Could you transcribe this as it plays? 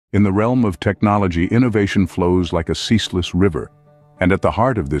In the realm of technology, innovation flows like a ceaseless river, and at the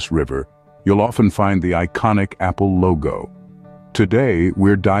heart of this river, you'll often find the iconic Apple logo. Today,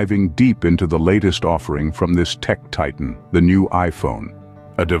 we're diving deep into the latest offering from this tech titan, the new iPhone,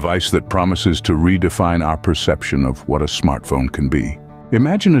 a device that promises to redefine our perception of what a smartphone can be.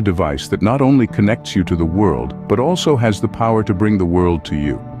 Imagine a device that not only connects you to the world, but also has the power to bring the world to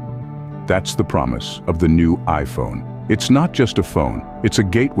you. That's the promise of the new iPhone. It's not just a phone, it's a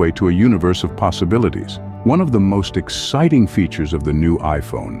gateway to a universe of possibilities. One of the most exciting features of the new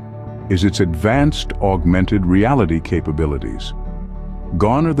iPhone is its advanced augmented reality capabilities.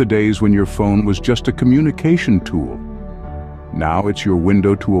 Gone are the days when your phone was just a communication tool. Now it's your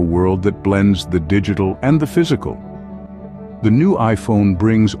window to a world that blends the digital and the physical. The new iPhone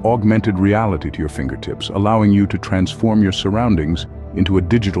brings augmented reality to your fingertips, allowing you to transform your surroundings into a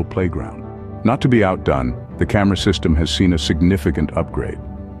digital playground. Not to be outdone, the camera system has seen a significant upgrade.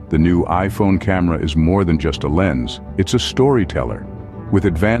 The new iPhone camera is more than just a lens, it's a storyteller. With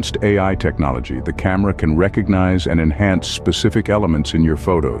advanced AI technology, the camera can recognize and enhance specific elements in your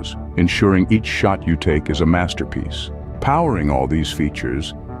photos, ensuring each shot you take is a masterpiece. Powering all these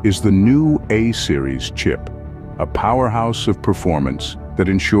features is the new A-series chip, a powerhouse of performance that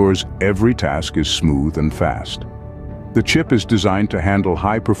ensures every task is smooth and fast. The chip is designed to handle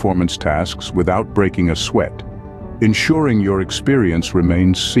high-performance tasks without breaking a sweat, ensuring your experience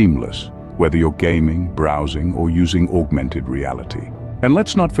remains seamless, whether you're gaming, browsing, or using augmented reality. And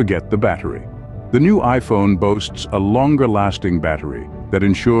let's not forget the battery. The new iPhone boasts a longer-lasting battery that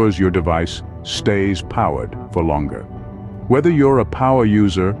ensures your device stays powered for longer. Whether you're a power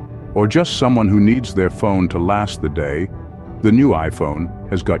user or just someone who needs their phone to last the day, the new iPhone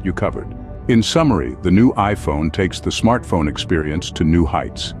has got you covered. In summary, the new iPhone takes the smartphone experience to new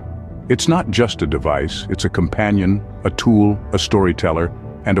heights. It's not just a device, it's a companion, a tool, a storyteller,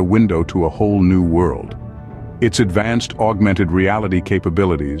 and a window to a whole new world. Its advanced augmented reality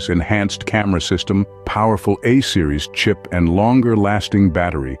capabilities, enhanced camera system, powerful A-series chip, and longer-lasting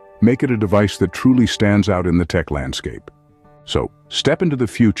battery make it a device that truly stands out in the tech landscape. So, step into the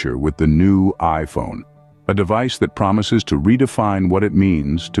future with the new iPhone, a device that promises to redefine what it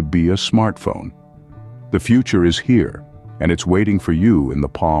means to be a smartphone. The future is here, and it's waiting for you in the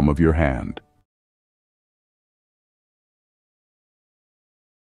palm of your hand.